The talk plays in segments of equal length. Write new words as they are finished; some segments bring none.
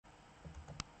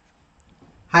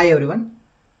Hi everyone.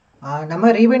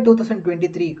 நம்ம ரீவென்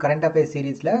 2023 current affairs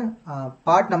சீரீஸில்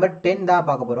part number 10 தான்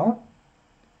பார்க்க போகிறோம்.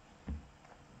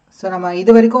 ஸோ நம்ம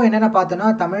இது வரைக்கும் என்னென்ன பார்த்தோன்னா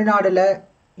தமிழ்நாடுல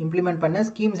இம்ப்ளிமெண்ட் பண்ண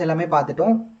ஸ்கீம்ஸ் எல்லாமே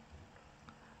பார்த்துட்டோம்.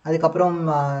 அதுக்கப்புறம்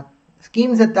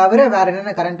ஸ்கீம்ஸை தவிர வேறு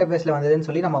என்னென்ன கரண்ட் அஃபேர்ஸில் வந்ததுன்னு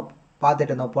சொல்லி நம்ம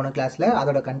பார்த்துட்டு இருந்தோம் போன கிளாஸில்.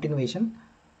 அதோட கண்டினியூவேஷன்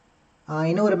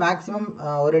இன்னும் ஒரு மேக்ஸிமம்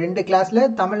ஒரு 2 கிளாஸில்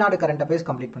தமிழ்நாடு கரண்ட் அஃபேர்ஸ்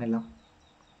கம்ப்ளீட் பண்ணிடலாம்.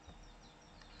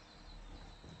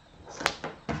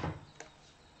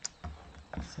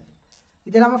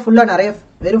 இது எல்லாமே ஃபுல்லாக நிறைய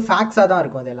வெறும் ஃபேக்ட்ஸாக தான்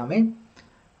இருக்கும் அது எல்லாமே.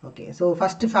 ஓகே, ஸோ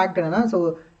ஃபஸ்ட்டு ஃபேக்ட் என்னென்னா, so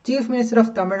chief minister of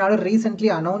Tamil Nadu recently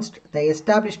announced the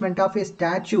establishment of A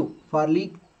statue for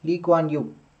Lee Kuan you,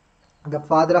 the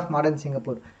father of modern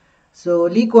Singapore. So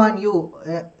Lee Kuan you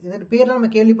இதன் பேர்லாம் நம்ம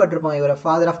கேள்விப்பட்டிருப்போம், இவரை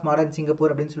ஃபாதர் ஆஃப் மாடர்ன்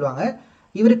சிங்கப்பூர் அப்படின்னு சொல்லுவாங்க.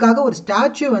 இவருக்காக ஒரு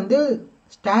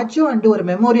ஸ்டாச்சு அண்ட் ஒரு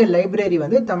மெமோரியல் லைப்ரரி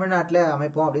வந்து தமிழ்நாட்டில்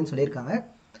அமைப்போம் அப்படின்னு சொல்லியிருக்காங்க.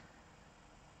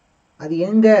 அது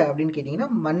எங்கே அப்படின்னு கேட்டிங்கன்னா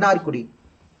மன்னார்குடி.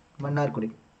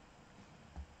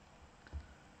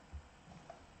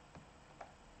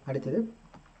 அடுத்தது,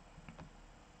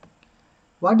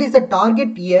 what is the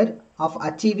target year of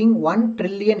achieving 1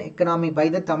 trillion economy by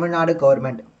the Tamil Nadu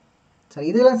government? சரி,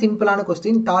 இதெல்லாம் சிம்பிளான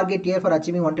question. Target year for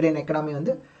achieving 1 trillion economy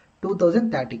வந்து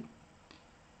 2030.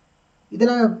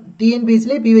 இதெல்லாம்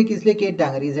டிஎன்பிஎஸ்சிலே பிவிக்யூஸ்லேயே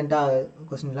கேட்டாங்க, ரீசெண்டாக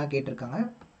கொஸ்டின்லாம் கேட்டிருக்காங்க.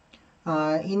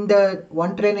 இந்த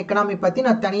 1 trillion எக்கனாமி பற்றி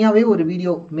நான் தனியாகவே ஒரு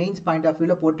வீடியோ மெயின்ஸ் பாயிண்ட் ஆஃப்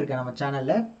வியூவில் போட்டிருக்கேன் நம்ம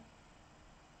சேனலில்.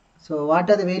 So what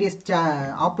are the various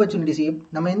opportunities,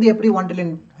 நம்ம எப்படி 1 trillion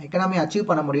எக்கனாமி அச்சீவ்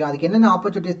பண்ண முடியும், அதுக்கு என்னென்ன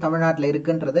ஆப்பர்ச்சுனிட்டிஸ் தமிழ்நாட்டில்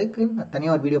இருக்குன்றதுக்கு நான்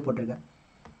தனியாக ஒரு வீடியோ போட்டிருக்கேன்.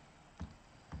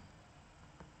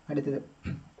 அடுத்தது,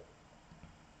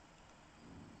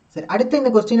 சரி, அடுத்த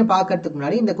இந்த கொஸ்டினை பார்க்கறதுக்கு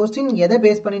முன்னாடி இந்த கொஸ்டின் எதை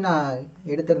பேஸ் பண்ணி நான்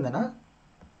எடுத்திருந்தேன்னா,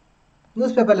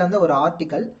 நியூஸ் பேப்பரில் வந்து ஒரு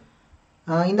ஆர்டிக்கல்.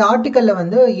 இந்த ஆர்டிக்கலில்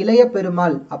வந்து இளைய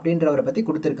பெருமாள் அப்படின்றவரை பற்றி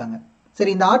கொடுத்துருக்காங்க.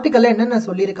 சரி, இந்த ஆர்டிக்கலில் என்னென்ன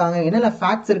சொல்லியிருக்காங்க, என்னென்ன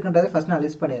ஃபேக்ட்ஸ் இருக்குன்றதை ஃபர்ஸ்ட் நான்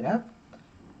லிஸ்ட் பண்ணிடுறேன்.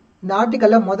 இந்த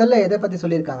ஆர்டிக்கலில் முதல்ல எதை பற்றி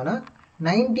சொல்லியிருக்காங்கன்னா,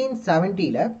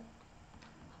 1970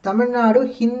 Tamil Nadu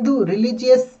Hindu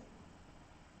religious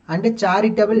and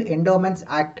charitable endowments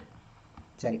act,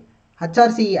 சரி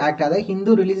HRCE ஆக்ட், அதாவது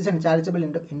Hindu religious and charitable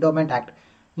endowment act.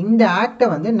 இந்த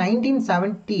ஆக்டை வந்து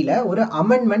 1970 ஒரு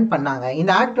அமெண்ட்மெண்ட் பண்ணாங்க.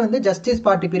 இந்த ஆக்ட் வந்து ஜஸ்டிஸ்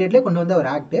பார்ட்டி பீரியட்லேயே கொண்டு வந்த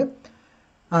ஒரு ஆக்ட்.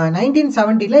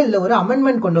 1970 இதில் ஒரு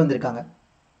அமெண்ட்மெண்ட் கொண்டு வந்திருக்காங்க.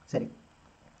 சரி,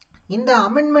 இந்த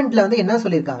அமெண்ட்மெண்ட்ல வந்து என்ன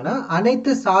சொல்லியிருக்காங்கன்னா,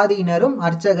 அனைத்து சாதியினரும்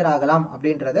அர்ச்சகராகலாம்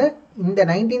அப்படின்றத இந்த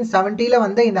 1970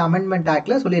 வந்த இந்த அமெண்ட்மெண்ட்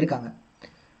ஆக்ட்ல சொல்லியிருக்காங்க.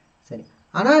 சரி,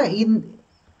 ஆனால்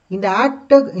இந்த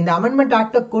அமெண்ட்மெண்ட்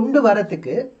ஆக்டை கொண்டு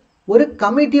வரத்துக்கு ஒரு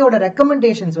கமிட்டியோட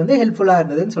ரெக்கமெண்டேஷன்ஸ் வந்து ஹெல்ப்ஃபுல்லாக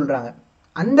இருந்ததுன்னு சொல்றாங்க.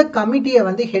 அந்த கமிட்டியை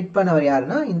வந்து ஹெட் பண்ணவர்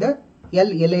யாருன்னா இந்த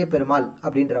இளைய பெருமாள்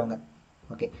அப்படின்றவங்க.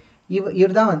 ஓகே,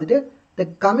 இவர் தான் வந்துட்டு the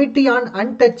committee on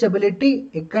untouchability,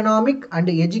 economic and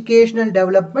educational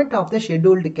development of the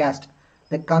scheduled caste.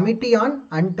 The committee on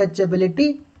untouchability,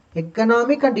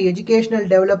 economic and educational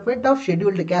development of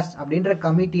scheduled caste அப்படின்ற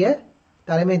கமிட்டியை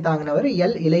தலைமை தாங்கினவர்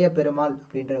இளைய பெருமாள்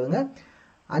அப்படின்றவங்க.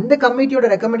 அந்த கமிட்டியோட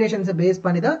ரெக்கமெண்டேஷன்ஸை பேஸ்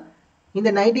பண்ணி தான் இந்த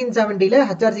 1970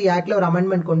 HRCE ஆக்ட்ல ஒரு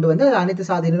அமெண்ட்மெண்ட் கொண்டு வந்து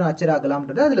அனைத்து சாதியினரும்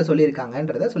அர்ச்சகராகலாம்ன்றதை அதில்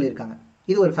சொல்லியிருக்காங்க.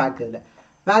 இது ஒரு ஃபேக்ட். இதில்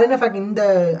வேற என்ன ஃபேக்ட் இந்த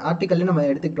ஆர்டிக்கல்ல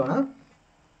நம்ம எடுத்துக்கிட்டோம்னா,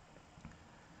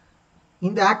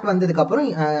 இந்த ஆக்ட் வந்ததுக்கு அப்புறம்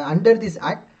அண்டர் திஸ்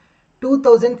ஆக்ட்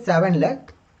 2007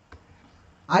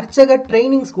 அர்ச்சகர்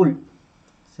ட்ரைனிங் ஸ்கூல்,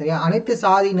 சரியா, அனைத்து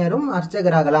சாதியினரும்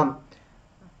அர்ச்சகராகலாம்,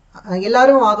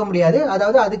 எல்லாரும் ஆக முடியாது,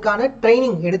 அதாவது அதுக்கான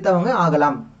ட்ரைனிங் எடுத்தவங்க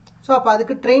ஆகலாம். ஸோ அப்போ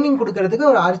அதுக்கு ட்ரைனிங் கொடுக்கறதுக்கு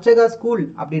ஒரு அர்ச்சகர் ஸ்கூல்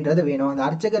அப்படின்றது வேணும். அந்த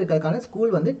அர்ச்சகர்களுக்கான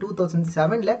ஸ்கூல் வந்து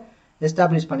 2007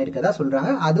 எஸ்டாப்ளிஷ் பண்ணியிருக்கதா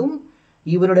சொல்றாங்க. அதுவும்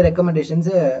இவரோட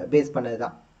ரெக்கமெண்டேஷன்ஸ் பேஸ் பண்ணது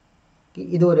தான்.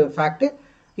 இது ஒரு ஃபேக்ட்.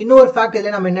 இன்னொரு ஃபேக்ட்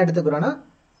இதில் நம்ம என்ன எடுத்துக்கிறோம்னா,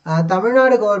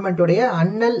 தமிழ்நாடு கவர்மெண்ட்டுடைய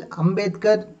அண்ணல்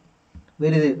அம்பேத்கர்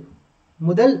விருது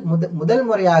முதல்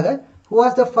முறையாக who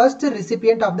was the first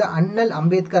recipient of the அண்ணல்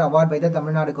Ambedkar award by the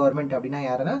Tamil Nadu government அப்படின்னா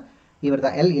யாருன்னா இவர்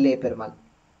தான், இளைய Perumal.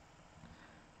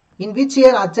 In which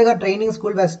year Archaga training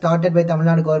school was started by Tamil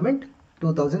Nadu government?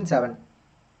 2007.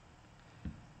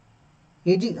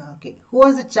 Okay, who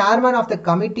was the chairman of the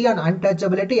committee on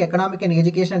untouchability, economic and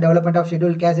educational development of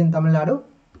scheduled caste in Tamil Nadu?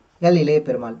 இளைய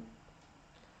Perumal.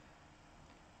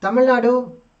 Tamil Nadu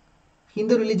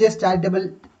Hindu Religious Charitable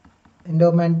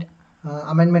Endowment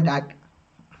Amendment Act,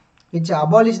 which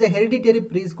abolished the hereditary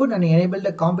priesthood and enabled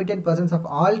the competent persons of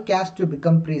all castes to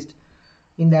become priest.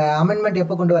 இந்த amendment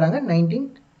எப்போ கொண்டு வராங்க?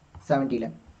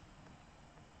 1970.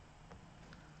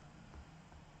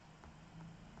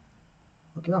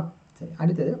 ஓகேவா? சரி,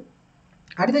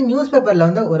 அடுத்து news பேப்பரில்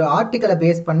வந்து ஒரு ஆர்டிக்கலை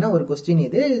பேஸ் பண்ண ஒரு கொஸ்டின்.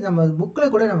 இது நம்ம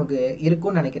புக்கில் கூட நமக்கு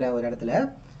இருக்கும்னு நினைக்கிறேன் ஒரு இடத்துல.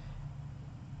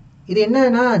 இது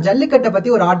என்னன்னா, ஜல்லிக்கட்டை பற்றி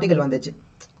ஒரு ஆர்டிக்கல் வந்துச்சு.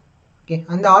 ஓகே,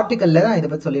 அந்த ஆர்டிக்கலில் தான் இதை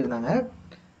பற்றி சொல்லியிருந்தாங்க.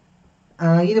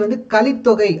 இது வந்து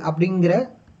கலித்தொகை அப்படிங்கிற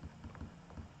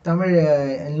தமிழ்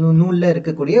நூல்ல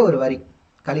இருக்கக்கூடிய ஒரு வரி.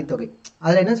 கலித்தொகை.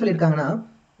 அதுல என்ன சொல்லியிருக்காங்கன்னா,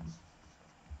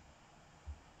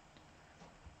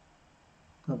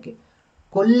 ஓகே,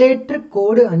 கொல்லேற்று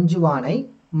கோடு அஞ்சுவானை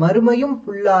மறுமையும்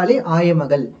புல்லாலே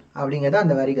ஆயமகள் அப்படிங்கிறத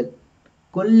அந்த வரிகள்.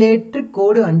 கொல்லேற்று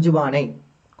கோடு அஞ்சுவானை.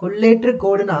 கொல்லேற்று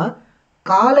கோடுனா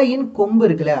காளையின் கொம்பு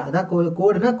இருக்குல்ல, அதான்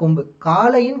கோடுனா கொம்பு.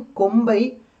 காளையின் கொம்பை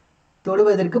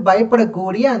தொடுவதற்கு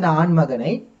பயப்படக்கூடிய அந்த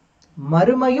ஆண்மகனை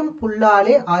மறுமையும்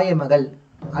புல்லாலே ஆயமகள்,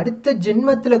 அடுத்த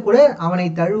ஜென்மத்துல கூட அவனை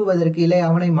தழுவுவதற்கு இல்லை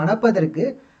அவனை மணப்பதற்கு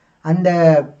அந்த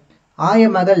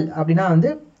ஆயமகள் அப்படின்னா வந்து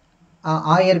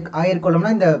ஆயர்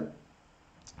குலம்னா இந்த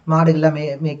மாடுகள்லாம்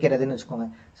மேய்க்கிறதுன்னு வச்சுக்கோங்க.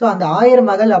 ஸோ அந்த ஆயர்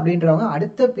மகள் அப்படின்றவங்க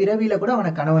அடுத்த பிறவியில கூட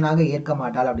அவனை கணவனாக ஏற்க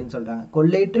மாட்டாள் அப்படின்னு சொல்றாங்க.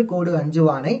 கொல்லேற்று கோடு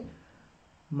அஞ்சுவானை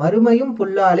மறுமையும்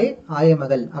புல்லாலே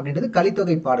ஆயமகள் அப்படின்றது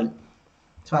கலித்தொகை பாடல்.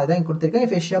 ஸோ அதுதான் கொடுத்துருக்கேன்.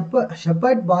 If a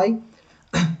shepherd boy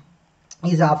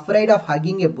is afraid of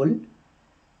hugging a bull,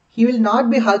 he will not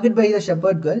be hugged by the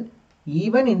shepherd girl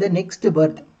even in the next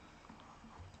birth.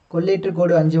 கொல்லேற்று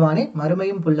கோடு அஞ்சுவானே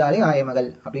மறுமையும் புல்லாலே ஆயமகள்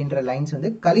அப்படின்ற லைன்ஸ் வந்து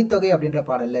கலித்தொகை அப்படின்ற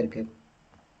பாடல்ல இருக்கு.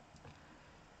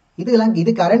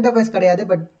 இது கரண்ட் அஃபேர்ஸ் கிடையாது,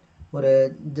 பட் ஒரு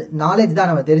நாலேஜ் தான்,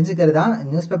 நம்ம தெரிஞ்சுக்கிறது தான்.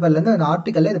 நியூஸ் பேப்பர்ல இருந்து அந்த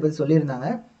ஆர்டிக்கல்ல இதை பத்தி சொல்லியிருந்தாங்க.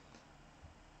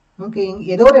 ஓகே,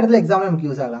 ஏதோ ஒரு இடத்துல எக்ஸாம்ல நமக்கு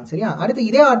யூஸ் ஆகலாம். சரியா? அடுத்து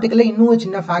இதே ஆர்டிக்கல்ல இன்னும் ஒரு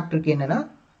சின்ன ஃபேக்ட் இருக்கு. என்னன்னா,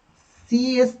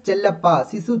 சிஎஸ் செல்லப்பா,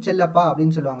 சிசு செல்லப்பா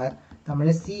அப்படின்னு சொல்லுவாங்க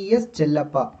தமிழ்ல. சிஎஸ்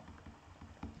செல்லப்பா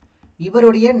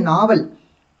இவருடைய நாவல்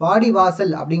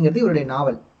வாடிவாசல் அப்படிங்கிறது இவருடைய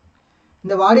நாவல்.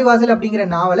 இந்த வாடிவாசல் அப்படிங்கிற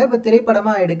நாவலை இப்ப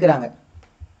திரைப்படமா எடுக்கிறாங்க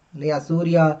இல்லையா?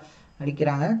 சூர்யா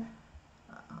நடிக்கிறாங்க,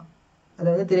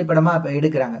 அதாவது திரைப்படமா இப்ப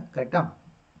எடுக்கிறாங்க. கரெக்டா?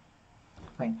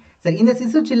 ஃபைன். சரி, இந்த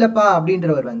சிசு செல்லப்பா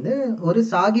அப்படின்றவர் வந்து ஒரு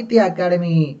சாகித்ய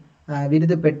அகாடமி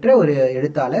விருது பெற்ற ஒரு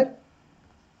எழுத்தாளர்.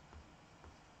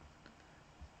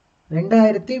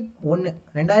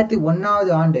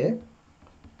 2001 ஆண்டு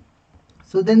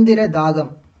சுதந்திர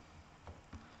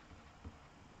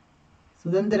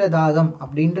தாகம்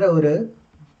அப்படின்ற ஒரு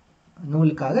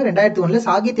நூலுக்காக 2001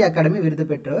 சாகித்ய அகாடமி விருது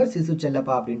பெற்றவர் சிசு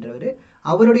செல்லப்பா அப்படின்றவர்.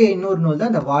 அவருடைய இன்னொரு நூல்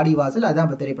தான் இந்த வாடிவாசல். அதான்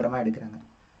இப்ப திரைப்படமா எடுக்கிறாங்க,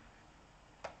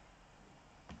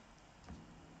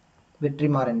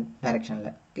 வெற்றிமாறன் டைரக்ஷன்ல.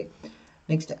 Okay,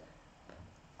 next.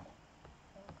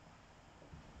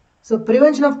 So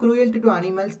prevention of cruelty to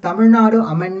animals, Tamil Nadu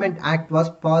Amendment Act was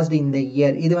passed in the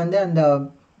year. இது வந்து அந்த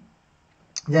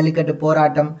ஜல்லிக்கட்டு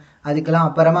போராட்டம் அதுக்கெல்லாம்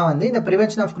அப்புறமா வந்து இந்த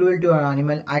prevention of cruelty to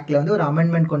animal actல வந்து ஒரு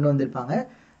அமெண்ட்மெண்ட் கொண்டு வந்திருப்பாங்க.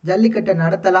 ஜல்லிக்கட்டை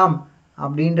நடத்தலாம்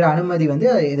அப்படின்ற அனுமதி வந்து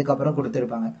இதுக்கப்புறம்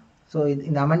கொடுத்திருப்பாங்க. ஸோ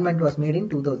இந்த amendment was made in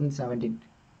 2017.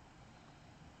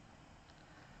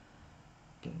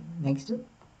 Next.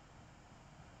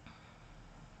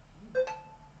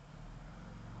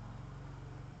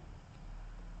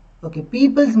 Okay,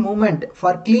 People's Movement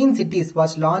for Clean Cities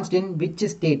was launched in which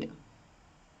state?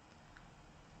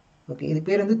 Okay, இது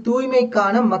பேர் வந்து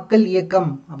தூய்மைக்கான மக்கள் இயக்கம்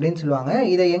அப்படின்னு சொல்லுவாங்க.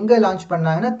 இதை எங்க லான்ச்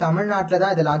பண்ணாங்கன்னா தமிழ்நாட்டில்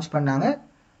தான் இதை லான்ச் பண்ணாங்க.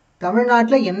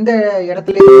 தமிழ்நாட்டில் எந்த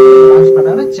இடத்துல லான்ச்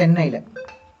பண்ணாங்கன்னா சென்னையில்.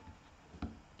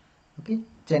 ஓகே,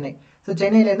 சென்னை. ஸோ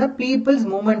சென்னையில் என்ன peoples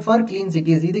movement for clean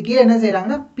cities. இது கீழே என்ன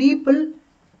செய்யறாங்கன்னா பீப்புள்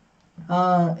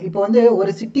இப்போ வந்து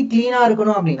ஒரு சிட்டி கிளீனாக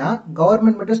இருக்கணும் அப்படின்னா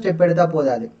கவர்மெண்ட் மட்டும் ஸ்டெப் எடுத்தா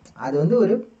போதாது, அது வந்து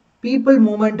ஒரு பீப்புள்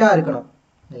மூவ்மெண்ட்டாக இருக்கணும்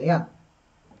இல்லையா?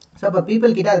 ஸோ அப்போ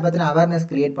பீப்புள் கிட்ட அதை பற்றின அவேர்னஸ்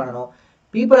கிரியேட் பண்ணணும்.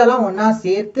 பீப்புள் எல்லாம் ஒன்றா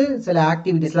சேர்த்து சில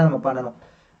ஆக்டிவிட்டீஸ்லாம் நம்ம பண்ணணும்.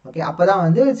 ஓகே, அப்போ தான்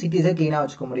வந்து சிட்டிஸை க்ளீனாக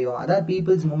வச்சுக்க முடியும். அதான்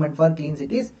peoples movement for clean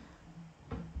cities.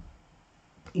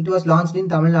 It was launched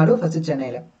in Tamil Nadu, first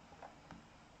சென்னையில்.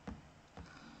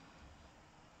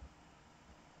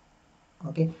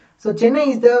 Okay, so Chennai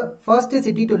is the first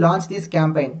city to launch this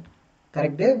campaign.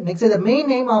 Correct. Next, the main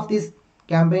name of this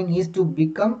campaign is to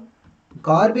become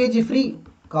garbage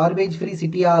free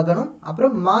city ஆகணும்.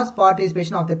 அப்புறம் mass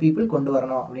participation of the people கொண்டு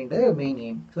வரணும் அப்படின்றது main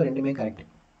aim. So ரெண்டுமே correct.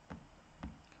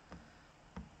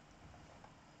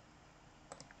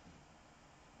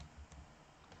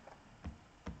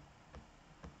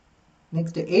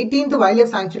 Next, 18th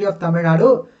wild sanctuary of Tamil Nadu.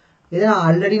 இது நான்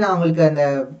already உங்களுக்கு அந்த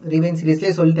ரிவைன்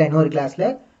சீரீஸ்லேயே சொல்லிட்டேன் இன்னொரு கிளாஸ்ல.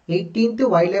 18th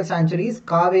wild sanctuary is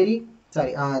Kaveri,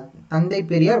 தந்தை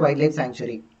Periyar wild life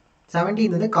sanctuary.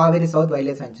 17th வந்து Kaveri south wild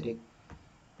life sanctuary.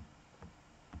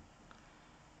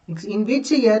 In which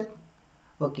year?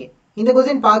 Okay, இந்த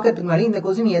கொஸ்டின் பார்க்கறதுக்கு முன்னாடி இந்த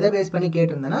கொஸ்டின் எதை பேஸ் பண்ணி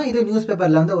கேட்டிருந்தேன்னா, இது நியூஸ்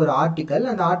பேப்பர்ல வந்து ஒரு ஆர்டிக்கல்.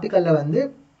 அந்த ஆர்டிக்கல்ல வந்து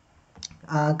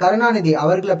கருணாநிதி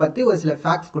அவர்களை பற்றி ஒரு சில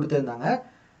ஃபேக்ட்ஸ் கொடுத்துருந்தாங்க.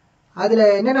 அதில்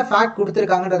என்னென்ன ஃபேக்ட்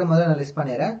கொடுத்துருக்காங்கன்றத முதல்ல நான் லிஸ்ட்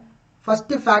பண்ணிடுறேன்.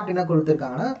 ஃபர்ஸ்ட் ஃபேக்ட் என்ன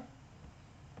கொடுத்துருக்காங்கன்னா,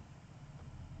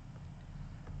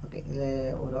 ஓகே இதில்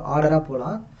ஒரு ஆர்டராக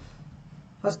போகலாம்.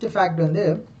 ஃபர்ஸ்ட் ஃபேக்ட் வந்து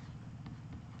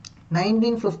 1957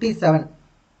 1957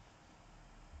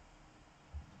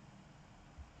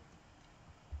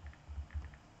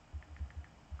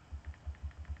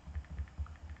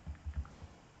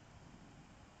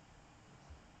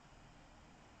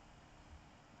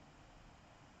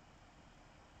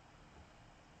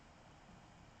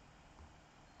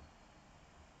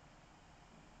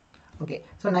 ஓகே,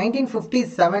 ஸோ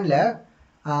 1957ல்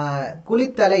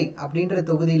குளித்தலை அப்படின்ற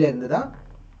தொகுதியில இருந்து தான்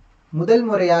முதல்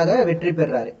முறையாக வெற்றி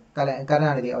பெறாரு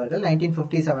கருணாநிதி அவர்கள்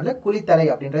 1957ல் குளித்தலை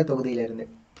அப்படின்ற தொகுதியில இருந்து.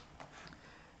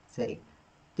 சரி,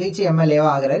 ஜெயிச்சு எம்எல்ஏவா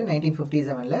ஆகிறாரு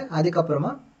 1957ல்.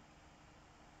 அதுக்கப்புறமா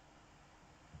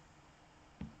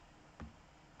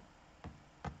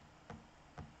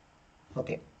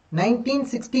ஓகே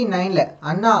 1969ல்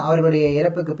அண்ணா அவர்களுடைய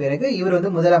இறப்புக்கு பிறகு இவர் வந்து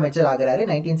முதலமைச்சர் ஆகிறாரு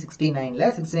 1969ல்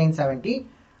 69-70.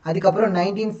 அதுக்கப்புறம்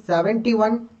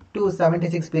 1971 to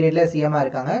 76 பீரியட்ல சிஎம்மா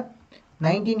இருக்காங்க.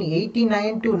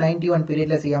 1989 to 91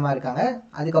 பீரியட்ல சிஎம்மா இருக்காங்க.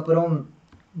 அதுக்கப்புறம்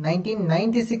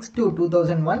 1996 to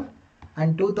 2001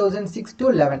 and 2006 to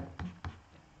 11.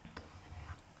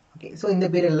 Okay, so இந்த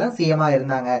பீரியட்லாம் சிஎம்மா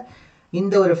இருந்தாங்க.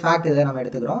 இந்த ஒரு ஃபேக்ட் இதை நம்ம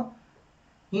எடுத்துக்கிறோம்.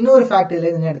 இன்னொரு ஃபேக்ட்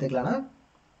இதில் என்ன எடுத்துக்கலாம்னா,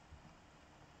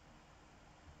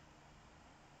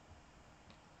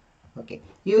 ஓகே,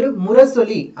 இவர்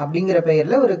முரசொலி அப்படிங்கிற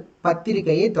பெயர்ல ஒரு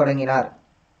பத்திரிகையை தொடங்கினார்.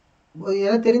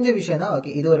 இதெல்லாம் தெரிஞ்ச விஷயம் தான்.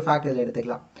 ஓகே, இது ஒரு ஃபேக்ட் இதில்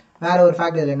எடுத்துக்கலாம். வேற ஒரு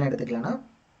ஃபேக்ட் இதில் என்ன எடுத்துக்கலாம்னா,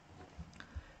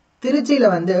 திருச்சியில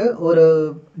வந்து ஒரு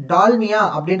டால்மியா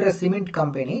அப்படின்ற சிமெண்ட்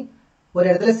கம்பெனி ஒரு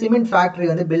இடத்துல சிமெண்ட் ஃபேக்டரி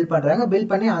வந்து பில்ட் பண்றாங்க.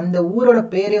 பில்ட் பண்ணி அந்த ஊரோட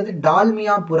பேரை வந்து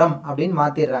டால்மியாபுரம் அப்படின்னு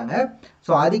மாத்திடுறாங்க.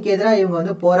 ஸோ அதுக்கு எதிராக இவங்க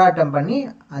வந்து போராட்டம் பண்ணி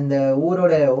அந்த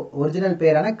ஊரோட ஒரிஜினல்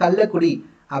பேரான கள்ளக்குடி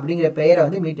அப்படிங்கிற பெயரை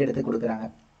வந்து மீட்டெடுத்து கொடுக்குறாங்க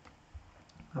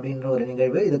அப்படின்ற ஒரு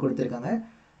நிகழ்வு இது கொடுத்துருக்காங்க.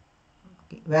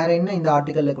 ஓகே, வேற என்ன இந்த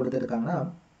ஆர்டிக்கல்ல கொடுத்துருக்காங்கன்னா,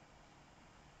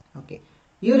 ஓகே,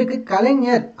 இவருக்கு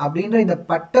கலைஞர் அப்படின்ற இந்த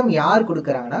பட்டம் யார்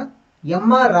கொடுக்குறாங்கன்னா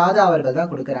எம்.ஆர். ராதா அவர்கள்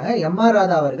தான் கொடுக்குறாங்க. எம்.ஆர்.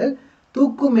 ராதா அவர்கள்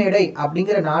தூக்குமேடை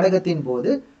அப்படிங்கிற நாடகத்தின் போது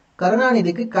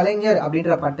கருணாநிதிக்கு கலைஞர்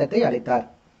அப்படின்ற பட்டத்தை அளித்தார்.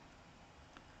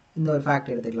 இந்த ஒரு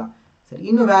ஃபேக்ட் எடுத்துக்கலாம். சரி,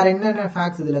 இன்னும் வேற என்னென்ன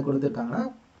ஃபேக்ட்ஸ் இதுல கொடுத்துருக்காங்கன்னா,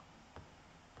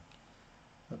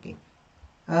 ஓகே,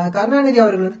 கருணாநிதி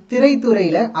அவர்கள் வந்து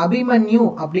திரைத்துறையில அபிமன்யு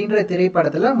அப்படின்ற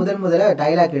திரைப்படத்துல முதல்ல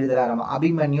டைலாக் எழுதுறாராமா,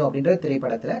 அபிமன்யு அப்படின்ற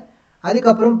திரைப்படத்துல.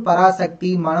 அதுக்கப்புறம்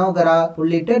பராசக்தி, மனோகரா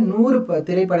உள்ளிட்ட 100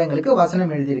 திரைப்படங்களுக்கு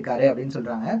வசனம் எழுதியிருக்காரு அப்படின்னு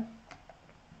சொல்றாங்க.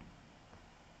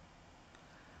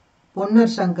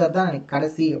 பொன்னர் சங்கர் தான்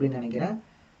கடைசி அப்படின்னு நினைக்கிறேன்.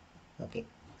 ஓகே,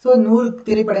 ஸோ 100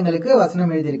 திரைப்படங்களுக்கு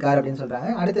வசனம் எழுதியிருக்காரு அப்படின்னு சொல்றாங்க.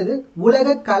 அடுத்தது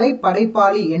உலக கலை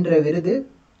படைப்பாளி என்ற விருது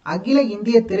அகில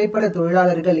இந்திய திரைப்பட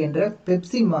தொழிலாளர்கள் என்ற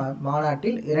பெப்சி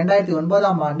மாநாட்டில்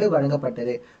 2009ஆம் ஆண்டு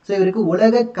வழங்கப்பட்டது. ஸோ இவருக்கு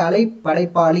உலக கலை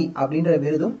படைப்பாளி அப்படின்ற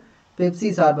விருதும் பெப்சி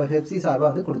சார்பா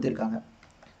வந்து கொடுத்திருக்காங்க.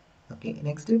 ஓகே,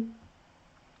 நெக்ஸ்ட்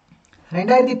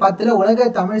 2010ல் உலக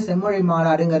தமிழ் செம்மொழி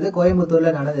மாநாடுங்கிறது கோயம்புத்தூர்ல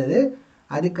நடந்தது.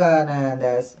 அதுக்கான அந்த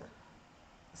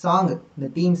சாங், இந்த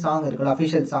தீம் சாங் இருக்குல்ல,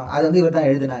 அஃபிஷியல் சாங், அது வந்து இவர் தான்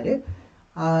எழுதினாரு.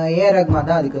 ஏஆர் ரஹ்மான்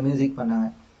தான் அதுக்கு மியூசிக் பண்ணாங்க.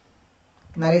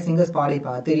 நிறைய சிங்கர்ஸ்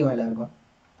பாடிப்பாங்க, தெரியும் எல்லாருக்கும்.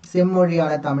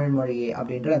 செம்மொழியான தமிழ் மொழியே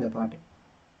அப்படின்ற அந்த பாட்டு.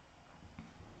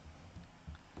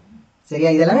 சரியா,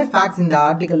 இதெல்லாமே ஃபேக்ட்ஸ் இந்த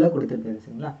ஆர்டிக்கல்ல கொடுத்துருக்காரு.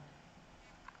 சரிங்களா,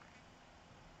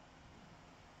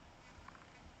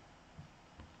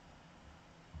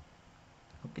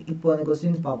 ஓகே, இப்போ அந்த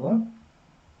கொஸ்டின்ஸ் பார்ப்போம்.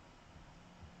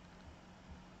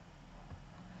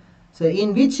 So, in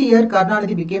which year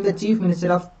Karnataka became the Chief Minister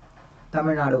of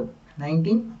Tamil Nadu?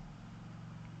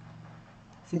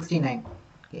 1969.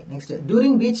 Okay, next.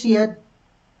 During which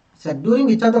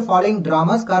of the following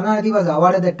dramas Karnataka was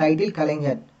awarded the title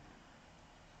Kalaignar?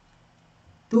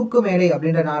 Thookumedai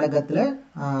அப்படின்ற நாடகத்துல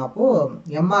அப்போ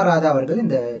எம்.ஆர். ராதா அவர்கள்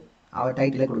இந்த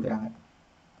டைட்டிலை கொடுக்குறாங்க.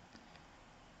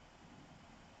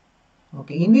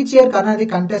 Okay, in which year Karnataka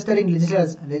contested in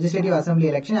legislative assembly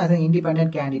election as an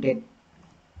independent candidate?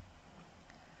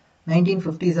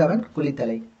 1957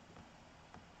 Kulithalai.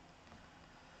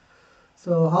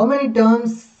 So how many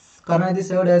terms Karnataka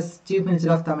served as Chief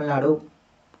Minister of Tamil Nadu?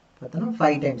 5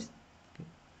 times. Okay.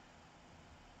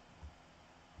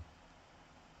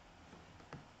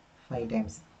 5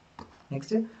 times.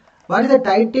 Next, what is the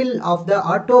title of the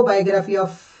autobiography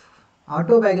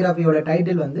ஓட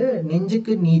title வந்து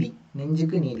நெஞ்சுக்கு நீதி.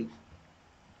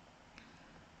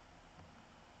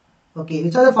 Okay,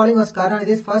 which of the following was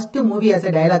Karnataka's first movie as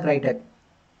a dialogue writer?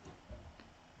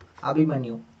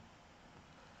 Abhimanyu.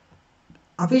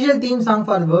 Official theme song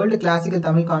for World Classical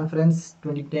Tamil Conference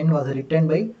 2010 was written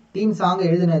by theme song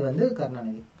எழுதினது வந்து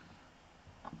Karunanidhi.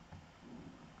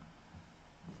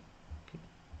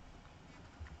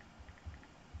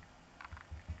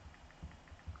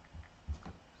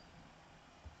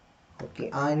 Okay,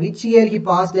 and which year he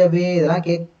passed away? இதெல்லாம்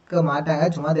கேட்க மாட்டாங்க,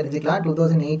 சும்மா தெரிஞ்சுக்கலாம்.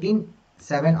 2018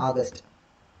 7 August.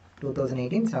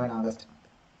 2018 7 August.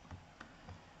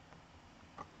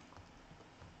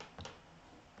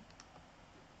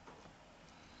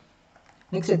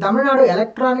 Next, Tamil Nadu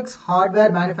electronics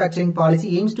hardware manufacturing policy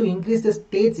aims to increase the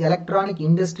state's electronic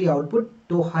industry output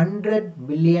to $100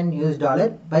 billion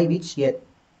by which year?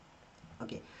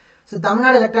 Okay, so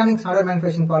Tamil Nadu electronics hardware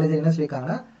manufacturing policy என்ன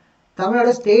சொல்லியிருக்காங்கன்னா,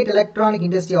 Tamil Nadu state electronic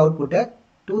industry அவுட்புட்டை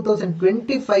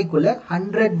 2025க்குள்ள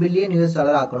 $100 billion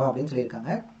ஆக்கணும் அப்படின்னு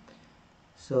சொல்லியிருக்காங்க.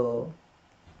 So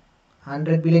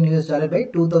 $100 billion by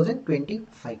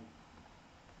 2025.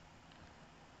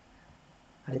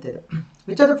 அடுத்தது,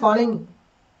 which of the following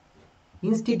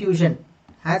institution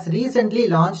has recently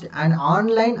launched an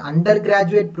online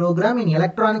undergraduate program in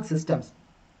electronic systems?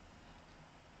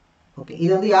 Okay, இது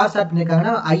வந்து யார் ஸ்டார்ட்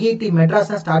பண்ணியிருக்காங்கன்னா ஐஐடி மெட்ராஸ்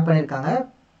தான் ஸ்டார்ட் பண்ணியிருக்காங்க.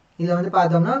 இதில் வந்து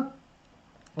பார்த்தோம்னா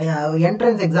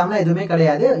என்ட்ரன்ஸ் எக்ஸாம்லாம் எதுவுமே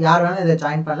கிடையாது, யார் வேணாலும் இதை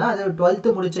ஜாயின் பண்ணலாம். அது 12th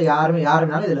முடிச்ச யார்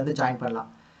வேணாலும் இதில் வந்து ஜாயின் பண்ணலாம்.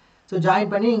 ஸோ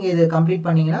ஜாயின் பண்ணி நீங்கள் இது கம்ப்ளீட்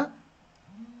பண்ணிங்கன்னா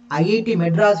ஐஐடி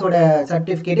மெட்ராஸோட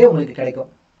சர்டிஃபிகேட்டே உங்களுக்கு கிடைக்கும்.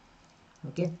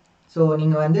 ஓகே, ஸோ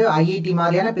நீங்கள் வந்து ஐஐடி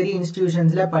மாதிரியான பெரிய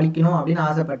இன்ஸ்டிடியூஷன்ஸில் படிக்கணும் அப்படின்னு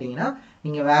ஆசைப்பட்டீங்கன்னா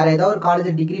நீங்கள் வேறு ஏதாவது ஒரு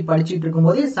காலேஜ் டிகிரி படிச்சுட்டு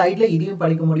இருக்கும்போது சைடில் இதையும்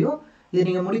படிக்க முடியும். இது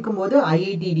நீங்கள் முடிக்கும் போது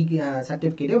ஐஐடி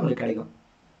சர்டிஃபிகேட்டே உங்களுக்கு கிடைக்கும்.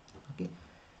 ஓகே,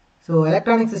 ஸோ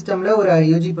எலக்ட்ரானிக் சிஸ்டமில் ஒரு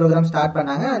யூஜி ப்ரோக்ராம் ஸ்டார்ட்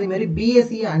பண்ணாங்க. அதேமாதிரி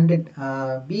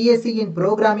BSc in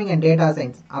programming and data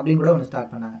science அப்படின்னு கூட ஒன்று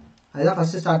ஸ்டார்ட் பண்ணாங்க. அதுதான்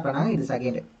ஃபஸ்ட்டு ஸ்டார்ட் பண்ணாங்க, இது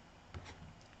second.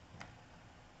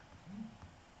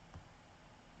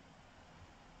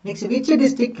 Next, which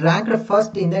district ranked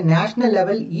first in the national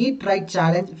level Eat Right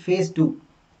Challenge Phase 2?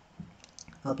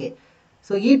 Okay,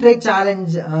 so Eat Right Challenge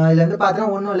இதில் வந்து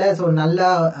பார்த்தோன்னா ஒன்றும் இல்லை, ஸோ நல்லா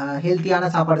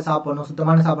ஹெல்த்தியான சாப்பாடு சாப்பிடணும்,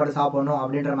 சுத்தமான சாப்பாடு சாப்பிடணும்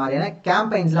அப்படின்ற மாதிரியான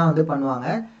கேம்பெயின்ஸ்லாம் வந்து பண்ணுவாங்க.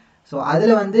 ஸோ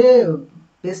அதில் வந்து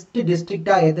பெஸ்ட்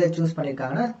டிஸ்ட்ரிக்டாக எதை சூஸ்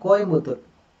பண்ணியிருக்காங்கன்னா Coimbatore.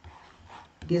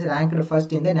 It is ranked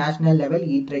first in the national level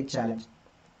Eat Right Challenge.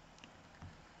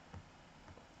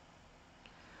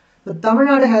 So Tamil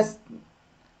Nadu has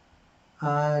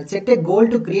set a goal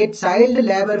to create child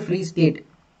labor free state.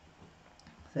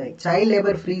 Sorry, child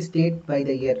labor free state by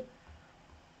the year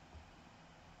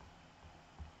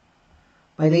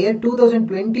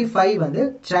 2025 வந்து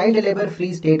child labor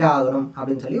free state ஆகணும்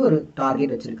அப்படின்னு சொல்லி ஒரு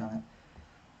target வச்சிருக்காங்க.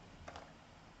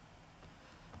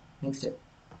 Next,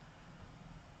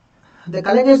 the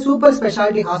Kalaignar super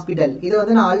speciality hospital. இது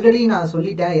வந்து நான் already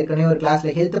சொல்லிட்டேன், ஏற்கனவே ஒரு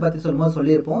கிளாஸ்ல ஹெல்த் பத்தி சொல்லும்போது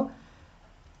சொல்லியிருப்போம்.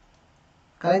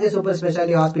 கலைஞர் சூப்பர்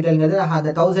ஸ்பெஷாலிட்டி ஹாஸ்பிட்டல்ங்கிறது அந்த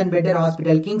 1000 பெட்டர்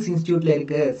ஹாஸ்பிட்டல் கிங்ஸ் இன்ஸ்டியூட்ல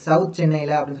இருக்கு, சவுத்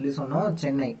சென்னையில் அப்படின்னு சொல்லி சொன்னோம்,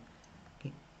 Chennai.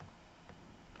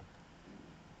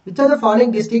 Which of the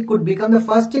following district could become the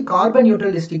first carbon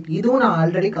neutral district? இதுவும் நான்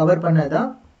already cover பண்ணதுதான்.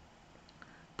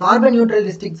 Carbon neutral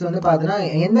districts வந்து பார்த்தீங்கன்னா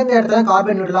எந்தெந்த இடத்துல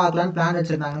கார்பன் நியூட்ரலாக ஆக்கலான்னு பிளான்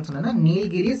வச்சிருந்தாங்கன்னு சொன்னா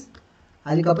நீல்கிரிஸ்,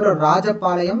 அதுக்கப்புறம்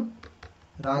ராஜபாளையம்,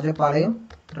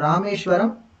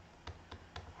 ராமேஸ்வரம்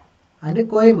அண்ட்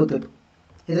கோயம்புத்தூர்.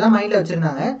 இதெல்லாம் மைண்டில்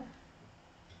வச்சுருந்தாங்க.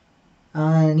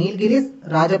 நீல்கிரிஸ்,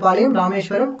 ராஜபாளையம்,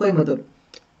 ராமேஸ்வரம், கோயம்புத்தூர்.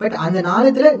 பட் அந்த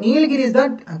நாளத்தில் நீலகிரிஸ்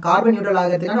தான் கார்பன் நியூட்ரல்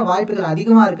ஆகிறதுக்கான வாய்ப்புகள்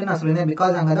அதிகமாக இருக்குன்னு நான் சொல்லியிருந்தேன்.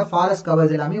 பிகாஸ் அங்கே தான் ஃபாரஸ்ட்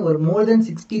கவர்ஸ் எல்லாமே ஒரு மோர் தென்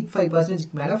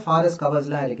 65% மேலே ஃபாரஸ்ட்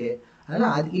கவர்ஸ்லாம் இருக்குது.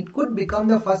 அதனால் அது it good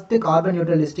become the first carbon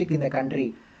neutral district இந்த கண்ட்ரி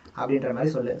அப்படின்ற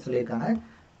மாதிரி சொல்லியிருக்காங்க.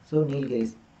 ஸோ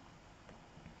நீலகிரிஸ்.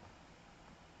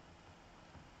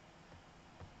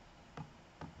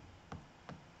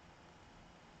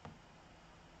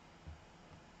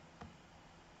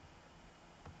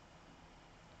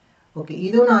 ஓகே,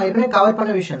 இதுவும் நான் ஏற்கனவே கவர்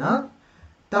பண்ண விஷயம்னா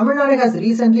Tamil Nadu has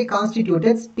recently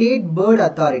constituted State Bird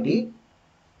Authority.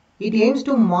 It aims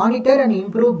to monitor and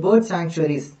improve bird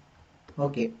sanctuaries.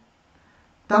 Okay.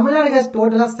 Tamil Nadu has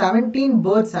total of 17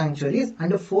 bird sanctuaries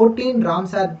and 14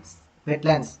 Ramsar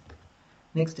wetlands.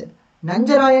 Next,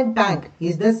 Nanjarayan Tank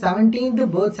is the 17th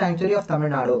bird sanctuary of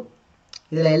Tamil Nadu.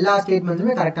 இதில் எல்லா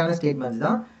ஸ்டேட்மெண்ட்ஸுமே கரெக்டான statements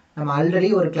தான். நம்ம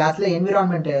already ஒரு கிளாஸில்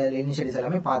environmental initiatives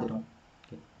எல்லாமே பார்த்துட்டோம்.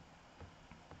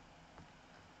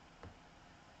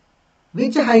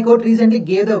 Which High Court recently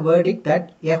gave the verdict that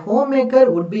a homemaker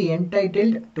would be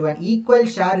entitled to an equal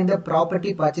share in the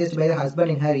property purchased by the husband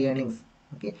in her earnings.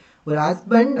 Okay, ஒரு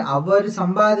husband அவர்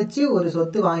சம்பாதிச்சு ஒரு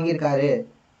சொத்து வாங்கியிருக்காரு,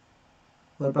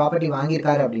 ஒரு property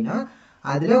வாங்கியிருக்காரு அப்படின்னா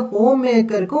அதில் ஹோம்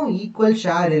மேக்கருக்கும் ஈக்குவல்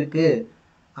ஷேர் இருக்கு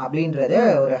அப்படின்றத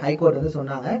ஒரு ஹைகோர்ட் வந்து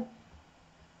சொன்னாங்க.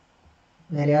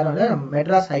 வேற யாரும் இல்லை,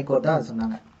 மெட்ராஸ் ஹைகோர்ட் தான் அது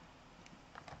சொன்னாங்க.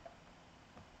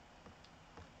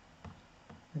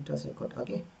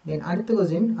 ஓகே, தென் அடுத்த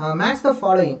question, match the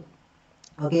following.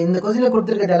 Okay, இந்த கொஸ்டினில்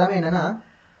கொடுத்துருக்கிறது எல்லாமே என்னன்னா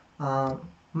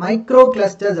மைக்ரோ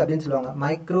கிளஸ்டர்ஸ் அப்படின்னு சொல்லுவாங்க.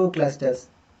 மைக்ரோ கிளஸ்டர்ஸ்,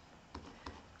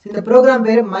 இந்த ப்ரோக்ராம்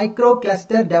பேர் மைக்ரோ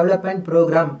கிளஸ்டர் டெவலப்மெண்ட்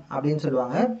ப்ரோக்ராம் அப்படின்னு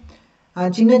சொல்லுவாங்க.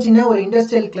 சின்ன சின்ன ஒரு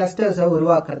இண்டஸ்ட்ரியல் கிளஸ்டர்ஸை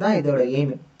உருவாக்குறது தான் இதோட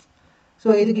எய்ம். ஸோ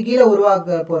இதுக்கு கீழே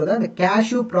உருவாக்க போகிறது இந்த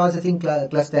கேஷ்யூ ப்ராசஸிங்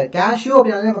கிளஸ்டர். கேஷ்யூ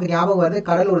அப்படின்னாலே நமக்கு ஞாபகம் வருது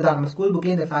கடலூர் தான், நம்ம ஸ்கூல்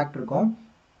புக்லேயும் இந்த ஃபேக்ட் இருக்கும்.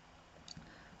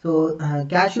 ஸோ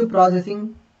கேஷ்யூ ப்ராசஸிங்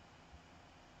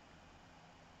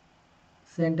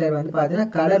சென்டர் வந்து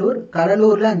பார்த்தீங்கன்னா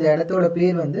கடலூரில் அந்த இடத்தோட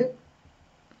பேர் வந்து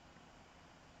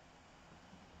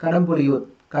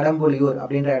கடம்புலியூர்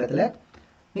அப்படின்ற இடத்துல.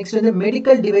 நெக்ஸ்ட் வந்து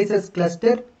medical devices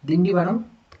cluster Tindivanam,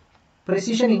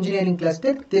 பிரெசிஷன் engineering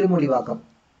cluster Thirumudivakkam.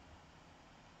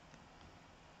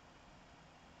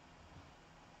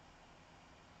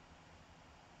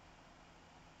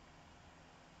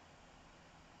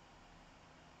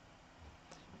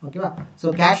 ஓகேவா? So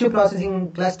cashew processing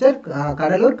cluster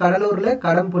Cuddalore, கடலூர்ல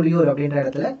கடம்புலியூர் அப்படின்ற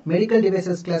இடத்துல, medical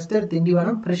devices cluster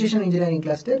Tindivanam, பிரெசிஷன் engineering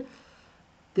cluster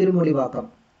Thirumudivakkam.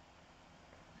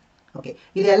 Okay,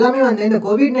 இது எல்லாமே வந்து இந்த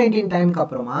COVID-19 டைமுக்கு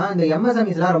அப்புறமா இந்த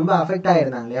எம்எஸ்எம்இஸ்லாம் ரொம்ப அஃபெக்ட்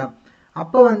ஆயிருந்தாங்க இல்லையா?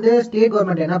 அப்போ வந்து ஸ்டேட்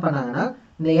கவர்மெண்ட் என்ன பண்ணாங்கன்னா,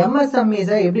 இந்த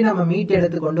எம்எஸ்எம்இஸை எப்படி நம்ம மீட்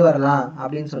எடுத்து கொண்டு வரலாம்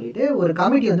அப்படின்னு சொல்லிட்டு ஒரு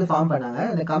கமிட்டி வந்து ஃபார்ம் பண்ணாங்க.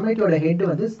 அந்த கமிட்டியோட ஹெட்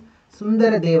வந்து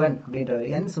சுந்தரதேவன்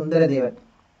அப்படின்றவர்,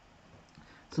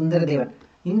 சுந்தரதேவன்.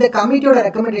 இந்த கமிட்டியோட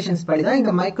ரெக்கமெண்டேஷன்ஸ் படி தான்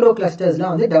இந்த மைக்ரோ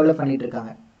கிளஸ்டர்ஸ்லாம் வந்து டெவலப் பண்ணிட்டு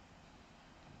இருக்காங்க.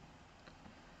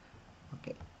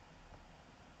 Okay,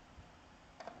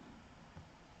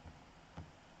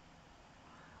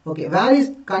 okay, where is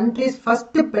country's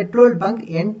first petrol bunk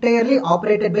entirely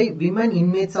operated by women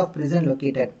inmates of prison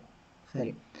located?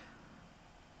 சரி,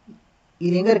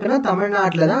 இது எங்க இருக்குன்னா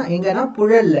தமிழ்நாட்டில் தான். எங்கன்னா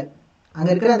புழல்ல. அங்க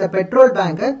இருக்கிற அந்த பெட்ரோல்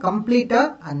பேங்கை கம்ப்ளீட்டா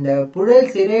அந்த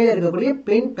புழல் சிறையில் இருக்கக்கூடிய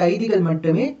பெண் கைதிகள்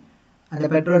மட்டுமே அந்த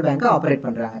பெட்ரோல் பேங்கை ஆப்ரேட்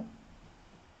பண்றாங்க.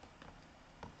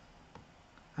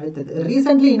 அடுத்தது,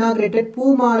 ரீசென்ட்லி இனாகிரேட்டட்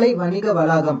பூமாலை வணிக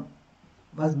வளாகம்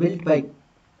வாஸ் பில்ட் பை.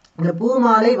 இந்த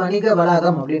பூமாலை வணிக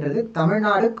வளாகம் அப்படின்றது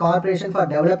Tamil Nadu corporation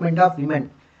for development of women,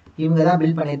 இவங்க தான்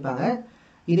பில்ட் பண்ணியிருப்பாங்க.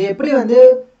 இது எப்படி வந்து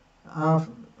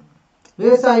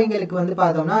விவசாயிகளுக்கு வந்து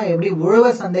பார்த்தோம்னா எப்படி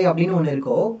உழவர் சந்தை அப்படின்னு ஒன்று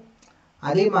இருக்கோ,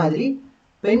 அதே மாதிரி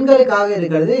பெண்களுக்காக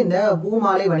இருக்கிறது இந்த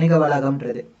பூமாலை வணிக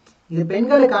வளாகம்ன்றது. இது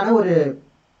பெண்களுக்கான ஒரு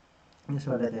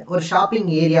ஒரு ஷாப்பிங்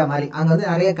ஏரியா மாதிரி. அங்கே வந்து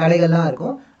நிறைய கடைகள்லாம்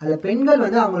இருக்கும். அதில் பெண்கள்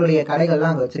வந்து அவங்களுடைய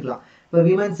கடைகள்லாம் அங்கே வச்சுக்கலாம். இப்போ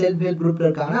விமன் செல்ஃப் ஹெல்ப் குரூப்ல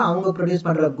இருக்காங்கன்னா அவங்க ப்ரொடியூஸ்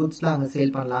பண்ணுற குட்ஸ்லாம் அங்கே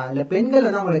சேல் பண்ணலாம். இல்லை பெண்கள்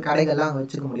வந்து அவங்களுடைய கடைகள்லாம் அங்கே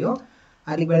வச்சுக்க முடியும்.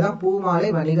 அதுக்கு பேர் தான் பூமாலை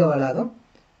வணிக வளாகம்.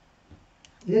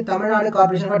 இது Tamil Nadu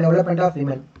corporation for development of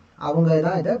women, அவங்க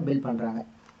தான் இதை பில்ட் பண்ணுறாங்க.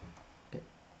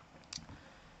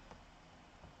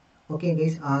 ஓகே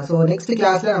கைஸ், ஸோ நெக்ஸ்ட்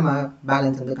கிளாஸில் நம்ம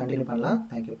பேலன்ஸ் வந்து கண்டினியூ பண்ணலாம்.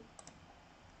 தேங்க்யூ.